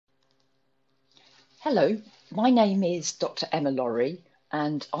Hello, my name is Dr Emma Laurie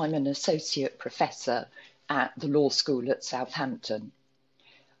and I'm an Associate Professor at the Law School at Southampton.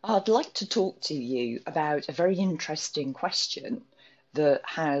 I'd like to talk to you about a very interesting question that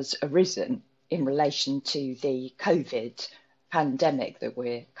has arisen in relation to the COVID pandemic that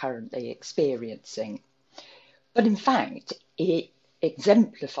we're currently experiencing. But in fact, it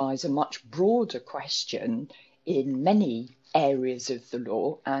exemplifies a much broader question in many areas of the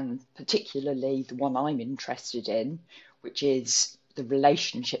law, and particularly the one I'm interested in, which is the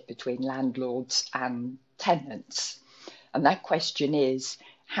relationship between landlords and tenants. And that question is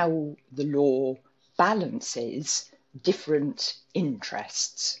how the law balances different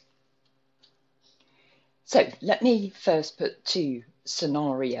interests. So let me first put two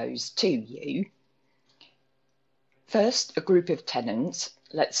scenarios to you. First, a group of tenants,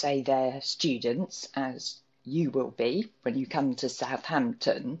 let's say they're students, as you will be when you come to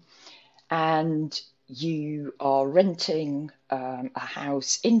Southampton, and you are renting a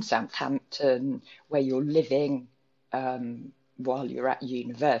house in Southampton where you're living while you're at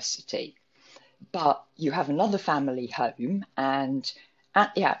university. But you have another family home, and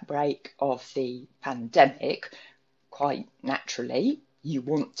at the outbreak of the pandemic, quite naturally, you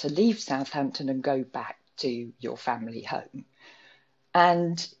want to leave Southampton and go back to your family home.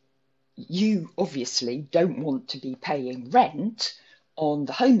 And you obviously don't want to be paying rent on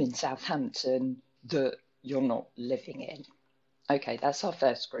the home in Southampton that you're not living in. Okay, that's our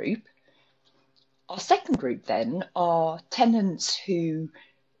first group. Our second group then are tenants who,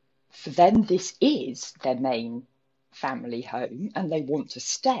 for them, this is their main family home and they want to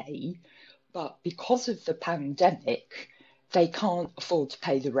stay, but because of the pandemic, they can't afford to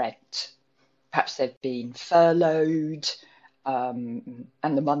pay the rent. Perhaps they've been furloughed and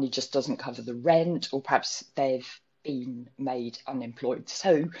the money just doesn't cover the rent, or perhaps they've been made unemployed.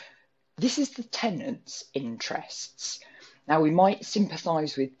 So this is the tenant's interests. Now, we might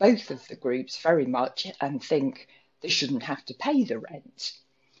sympathise with both of the groups very much and think they shouldn't have to pay the rent.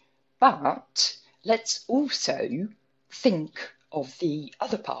 But let's also think of the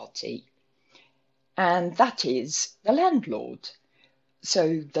other party, and that is the landlord.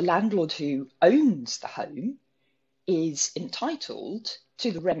 So the landlord who owns the home is entitled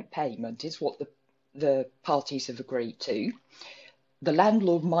to the rent payment, is what the parties have agreed to. The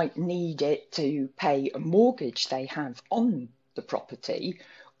landlord might need it to pay a mortgage they have on the property,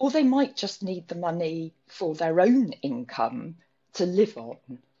 or they might just need the money for their own income to live on.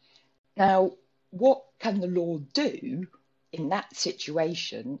 Now, what can the law do in that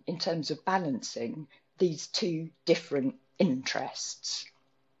situation in terms of balancing these two different interests?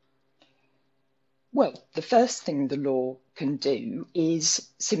 Well, the first thing the law can do is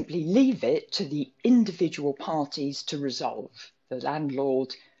simply leave it to the individual parties to resolve, the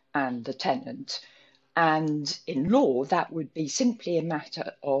landlord and the tenant. And in law, that would be simply a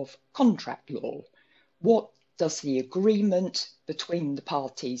matter of contract law. What does the agreement between the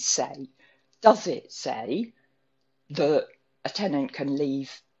parties say? Does it say that a tenant can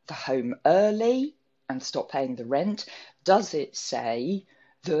leave the home early and stop paying the rent? Does it say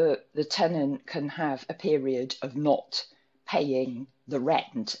that the tenant can have a period of not paying the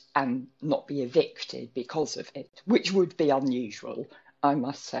rent and not be evicted because of it, which would be unusual, I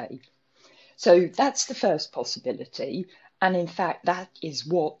must say. So that's the first possibility. And in fact, that is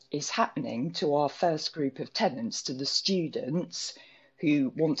what is happening to our first group of tenants, to the students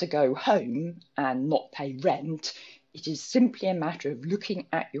who want to go home and not pay rent. It is simply a matter of looking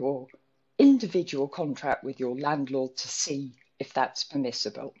at your individual contract with your landlord to see if that's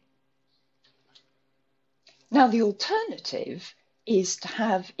permissible. Now, the alternative is to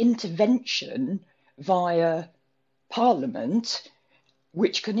have intervention via Parliament,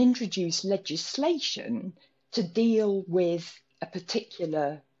 which can introduce legislation to deal with a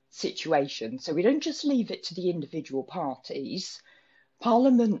particular situation. So we don't just leave it to the individual parties.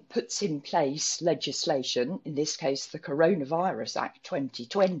 Parliament puts in place legislation, in this case the Coronavirus Act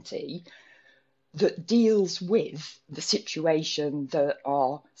 2020, that deals with the situation that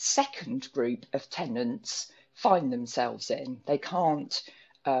our second group of tenants find themselves in. They can't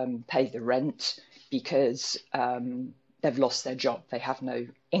pay the rent because they've lost their job, they have no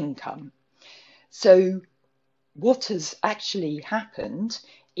income. So what has actually happened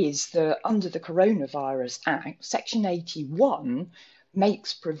is that under the Coronavirus Act, Section 81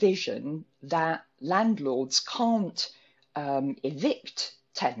 makes provision that landlords can't evict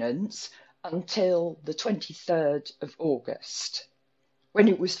tenants until the 23rd of August. When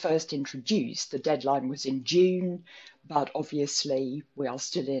it was first introduced, the deadline was in June, but obviously we are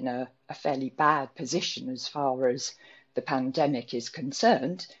still in a fairly bad position as far as the pandemic is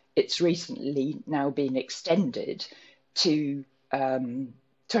concerned, it's recently now been extended to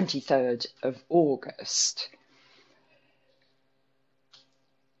 23rd of August.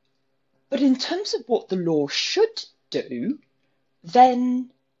 But in terms of what the law should do,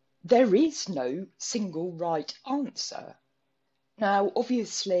 then there is no single right answer. Now,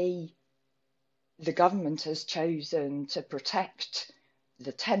 obviously, the government has chosen to protect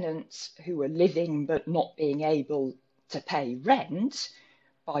the tenants who are living but not being able to pay rent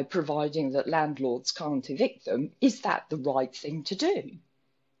by providing that landlords can't evict them. Is that the right thing to do?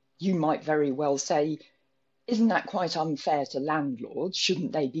 You might very well say, isn't that quite unfair to landlords?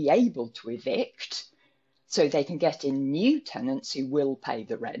 Shouldn't they be able to evict so they can get in new tenants who will pay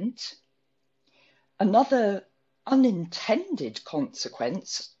the rent? Another unintended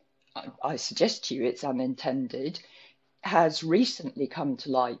consequence, I suggest to you it's unintended, has recently come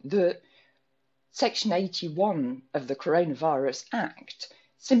to light that Section 81 of the Coronavirus Act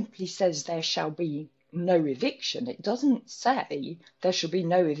simply says there shall be no eviction. It doesn't say there shall be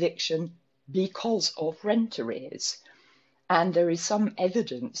no eviction because of rent arrears. And there is some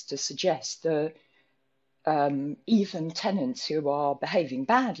evidence to suggest that even tenants who are behaving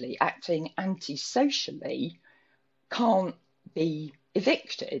badly, acting antisocially, can't be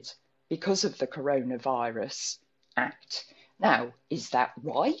evicted because of the Coronavirus Act. Now, is that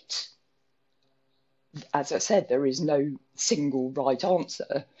right? As I said, there is no single right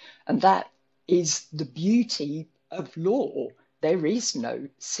answer, and that is the beauty of law. There is no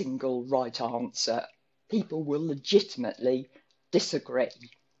single right answer. People will legitimately disagree.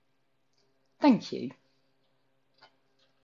 Thank you.